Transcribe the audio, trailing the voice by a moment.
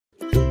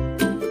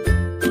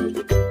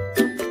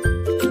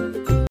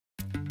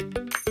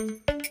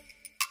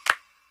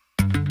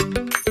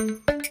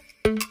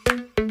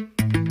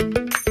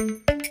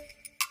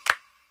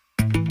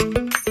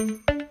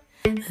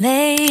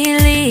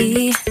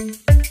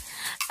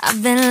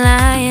I've been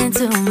lying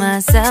to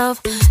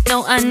myself.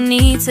 No, I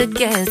need to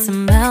get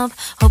some help.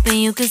 Hoping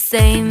you could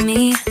save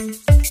me,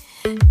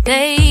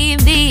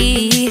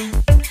 baby.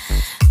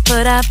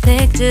 Put our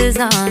pictures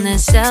on the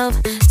shelf.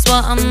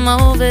 Swore I'm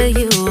over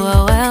you,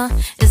 oh well,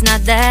 it's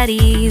not that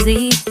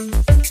easy.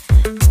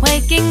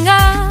 Waking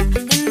up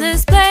in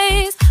this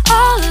place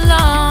all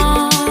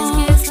alone,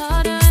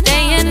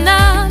 staying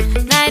up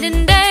night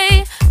and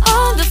day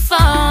on the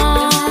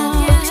phone.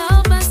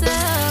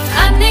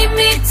 I need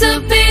me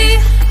to be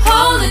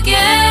whole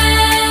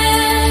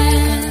again.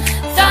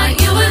 Thought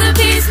you were the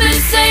piece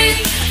missing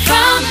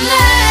from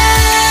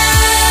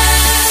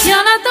last.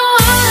 You're not the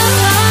one,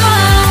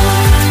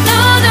 no,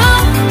 no.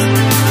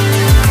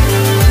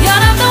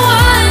 You're not the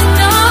one,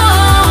 no,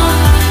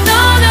 no,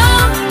 no.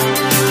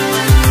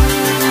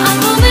 I'm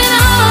moving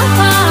on,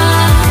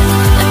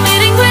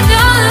 admitting we're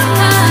done.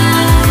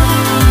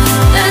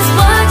 That's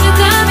what you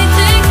got me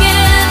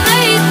thinking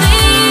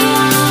lately.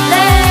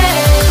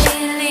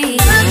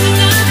 What you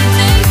got me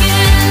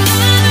thinking?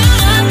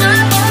 What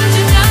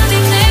you got me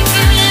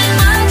thinking?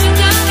 What you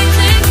got me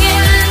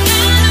thinking?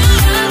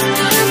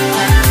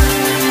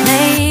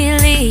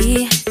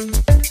 Lately,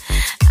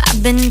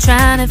 I've been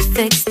trying to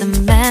fix the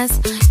mess,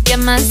 get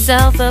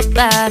myself up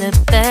out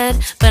of bed,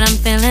 but I'm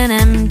feeling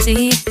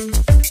empty.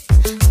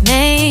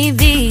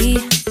 Maybe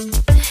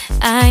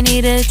I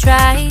need to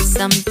try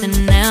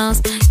something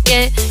else,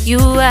 get you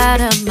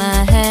out of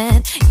my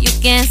head. You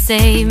can't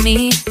save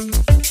me.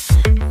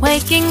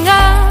 Waking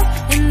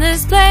up in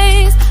this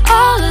place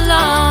all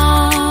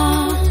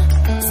alone,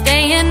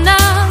 staying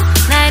up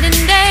night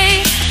and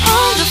day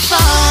on the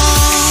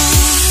phone.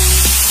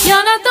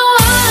 You're not the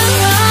one,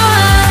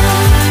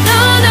 no,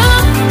 no.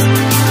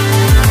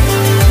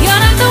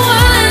 You're not the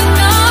one,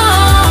 no,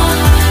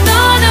 no,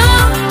 no.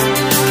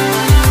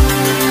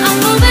 I'm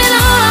moving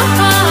on,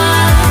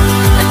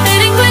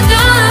 admitting we're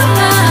done.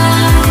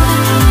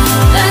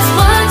 That's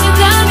what you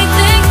got me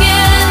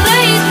thinking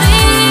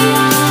lately.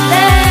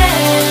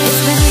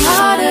 It's been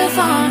harder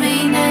for me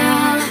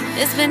now.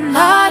 It's been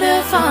harder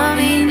for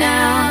me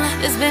now.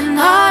 It's been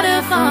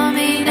harder for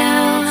me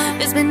now.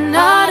 It's been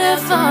harder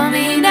for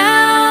me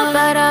now.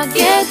 But I'll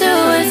get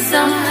through it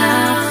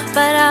somehow.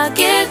 But I'll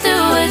get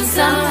through it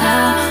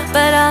somehow.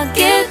 But I'll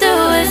get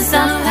through it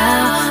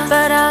somehow.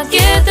 But I'll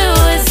get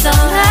through it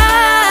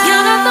somehow.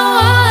 You're not the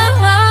one,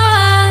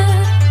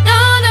 no,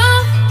 no.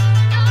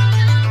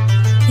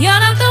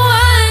 You're not the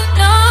one,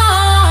 no,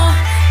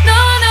 no,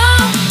 no.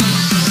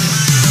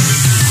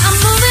 I'm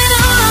moving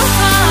on,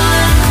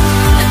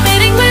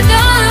 admitting we're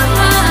done.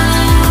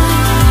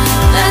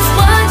 That's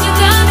what you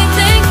got me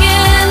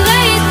thinking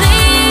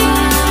lately.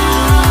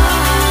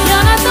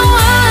 You're not the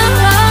one,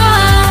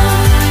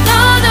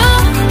 no, no.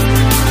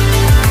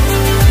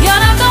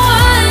 You're not the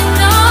one,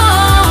 no,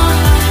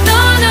 no,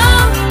 no.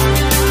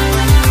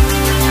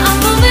 I'm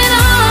moving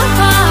on,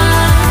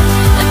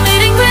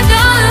 admitting we're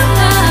done.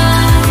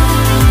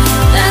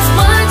 That's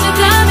what you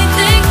got me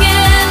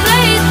thinking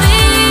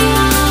lately.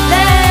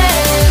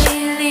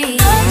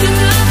 What you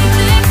got me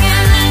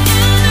thinking?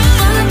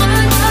 What you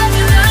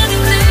got me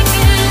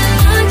thinking?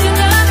 What you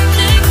got me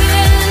thinking? What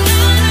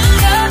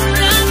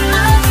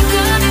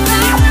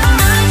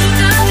you got me thinking? What you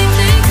got me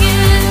thinking?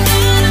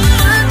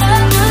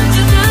 What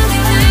you got me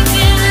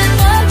thinking?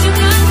 What you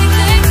got me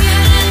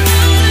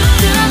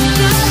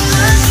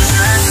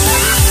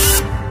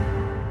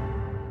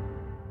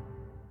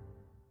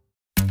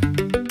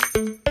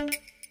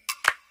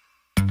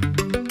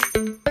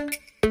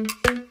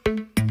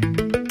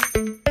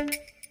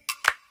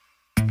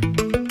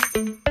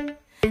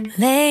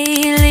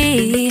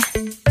Lately,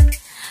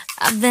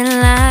 I've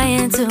been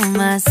lying to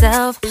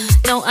myself.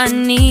 No, I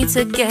need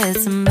to get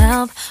some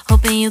help.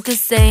 Hoping you could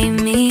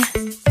save me,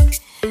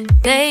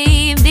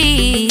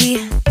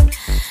 baby.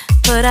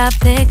 Put our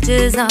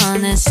pictures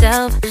on the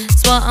shelf.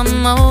 Swore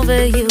I'm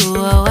over you,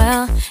 oh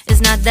well,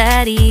 it's not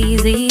that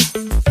easy.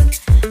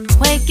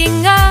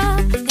 Waking up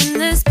in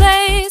this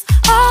place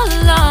all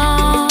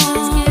alone,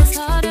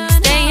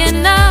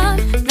 staying up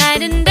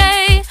night and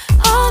day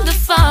on the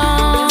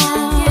phone.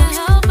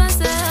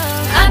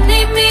 I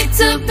need me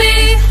to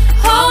be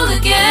whole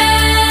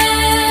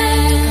again.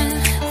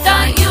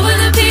 Thought you were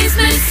the piece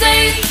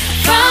missing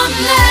from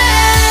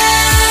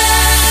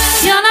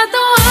last. You're not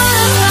the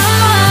one,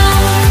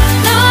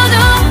 no,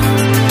 no.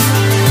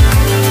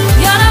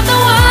 You're not the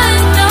one,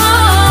 no,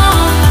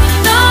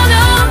 no,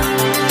 no.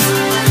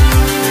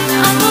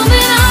 I'm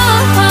moving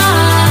on,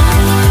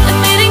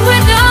 admitting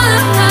we're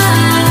done.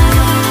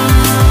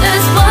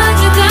 That's what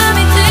you got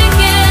me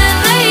thinking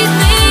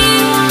lately.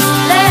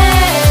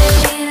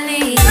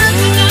 What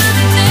you got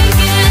me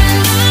thinking?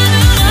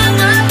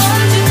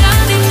 What you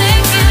got me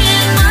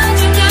thinking? What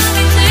you got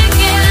me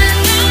thinking?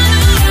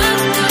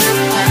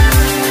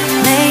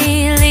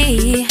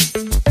 Lately,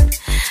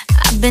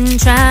 I've been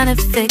trying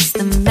to fix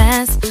the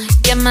mess,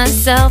 get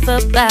myself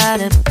up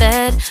out of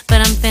bed, but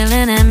I'm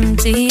feeling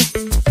empty.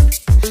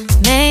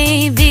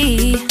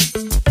 Maybe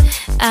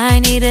I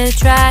need to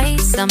try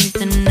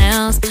something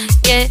else,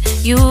 get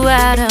you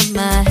out of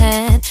my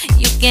head.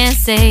 You can't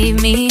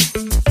save me,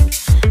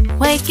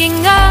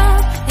 Waking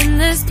up in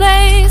this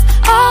place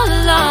all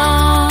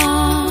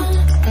alone,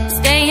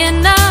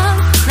 staying up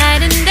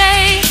night and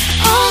day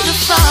on the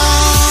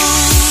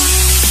phone.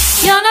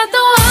 You're not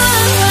the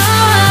one,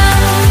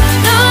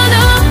 no,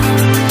 no.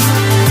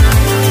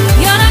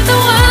 You're not the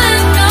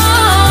one, no,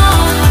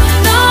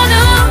 no,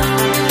 no.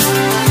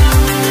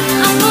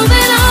 I'm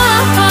moving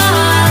on,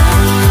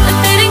 I'm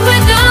fading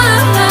with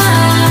God.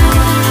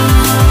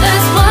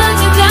 That's what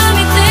you got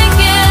me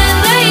thinking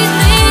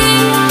lately.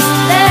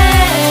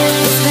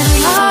 It's been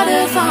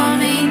harder for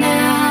me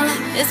now.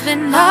 It's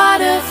been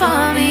harder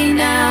for me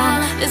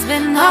now. It's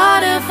been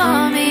harder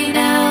for me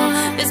now.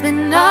 It's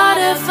been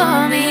harder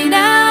for me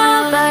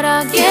now. But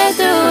I'll get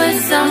through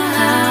it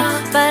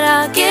somehow. But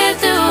I'll get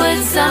through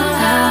it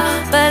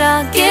somehow. But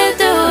I'll get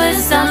through it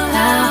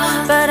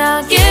somehow. But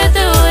I'll get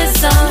through it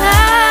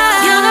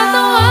somehow. You're not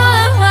the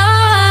one,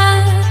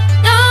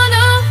 no,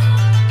 no.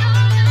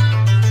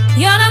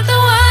 You're not the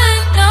one,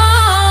 no,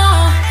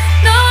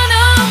 no,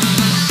 no.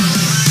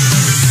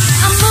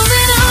 I'm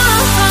moving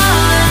on,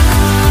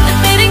 I'm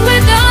fading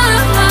with God.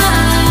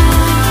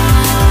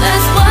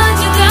 That's what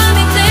you got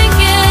me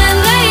thinking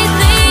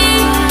lately.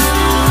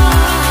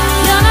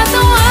 You're not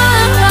the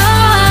one,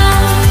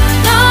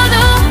 no,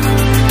 no.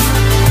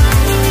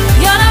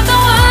 You're not the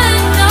one,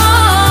 no,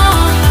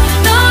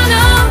 no,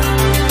 no.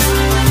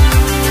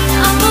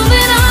 I'm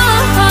moving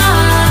on,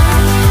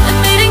 I'm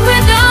fading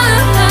with God.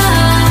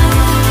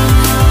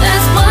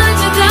 That's what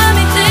you got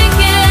me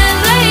thinking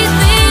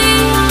lately.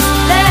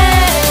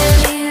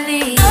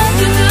 What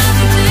you got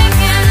me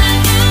thinking,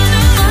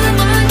 what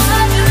you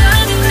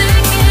got me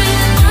thinking,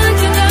 what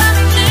you got me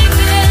thinking,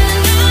 what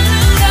you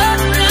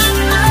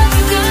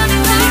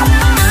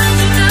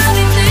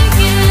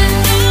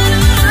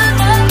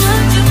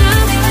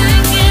got me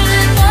thinking,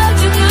 what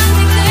you got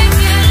me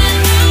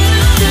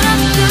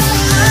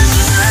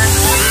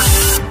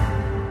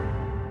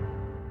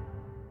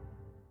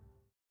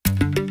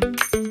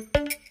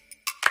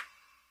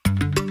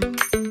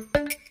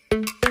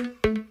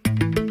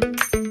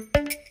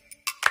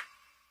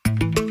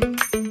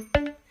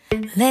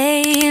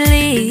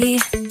Lately,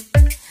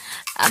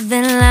 I've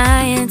been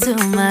lying to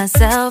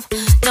myself.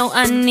 No,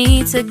 I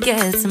need to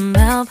get some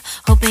help.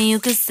 Hoping you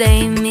could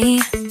save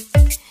me,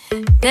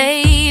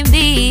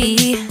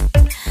 baby.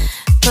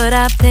 Put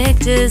our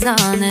pictures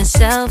on the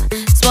shelf.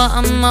 Swore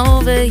I'm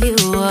over you,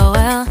 oh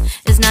well,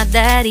 it's not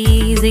that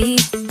easy.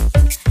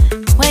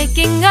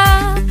 Waking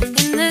up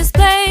in this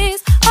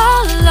place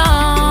all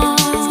alone,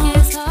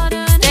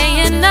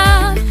 staying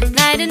up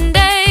night and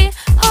day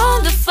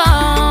on the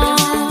phone.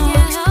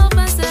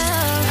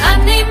 I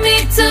need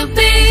me to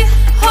be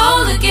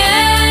whole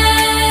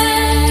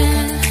again.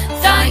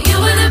 Thought you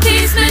were the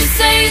piece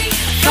missing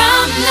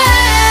from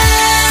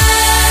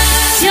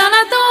last. You're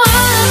not the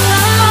one,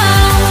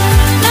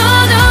 no,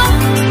 no.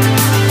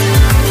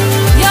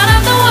 You're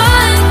not the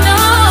one, no,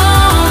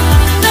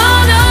 no,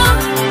 no.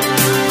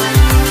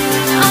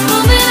 I'm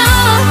moving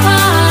on,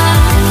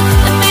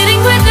 I'm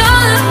fading with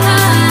God.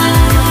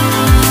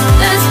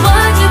 That's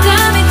what you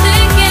got me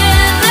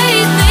thinking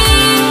lately.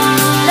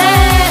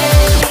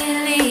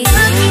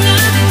 What you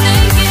got me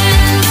thinking,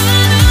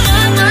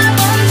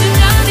 what you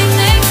got me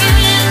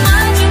thinking,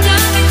 what you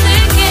got me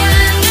thinking.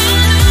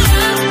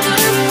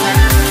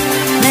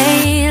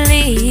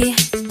 Lately,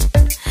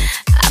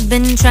 I've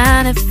been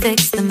trying to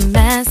fix the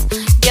mess,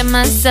 get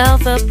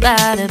myself up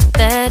out of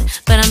bed,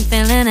 but I'm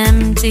feeling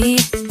empty.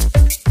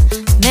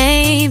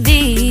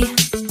 Maybe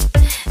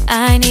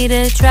I need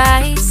to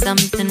try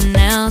something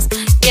else.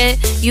 Get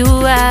you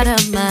out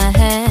of my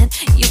head,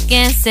 you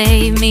can't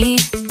save me.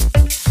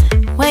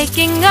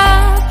 Waking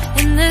up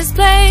in this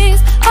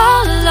place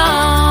all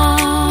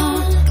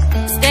alone,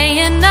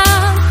 staying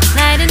up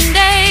night and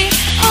day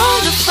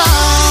on the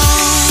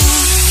phone.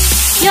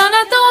 You're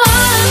not the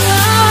one,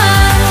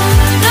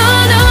 no,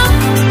 no.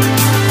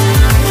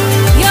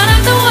 You're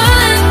not the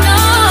one, no,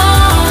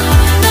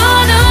 no,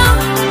 no.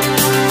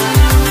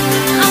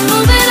 I'm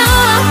moving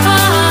on,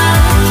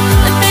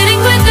 I'm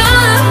fading with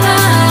God.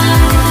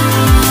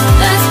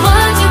 That's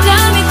what you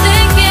got me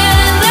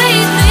thinking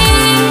lately.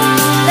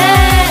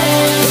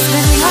 It's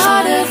been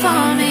harder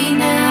for me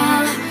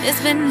now.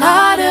 It's been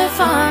harder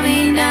for me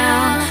now.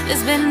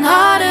 It's been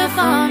harder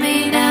for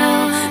me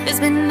now. It's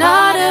been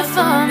harder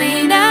for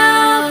me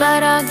now.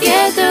 But I'll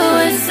get through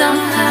it somehow.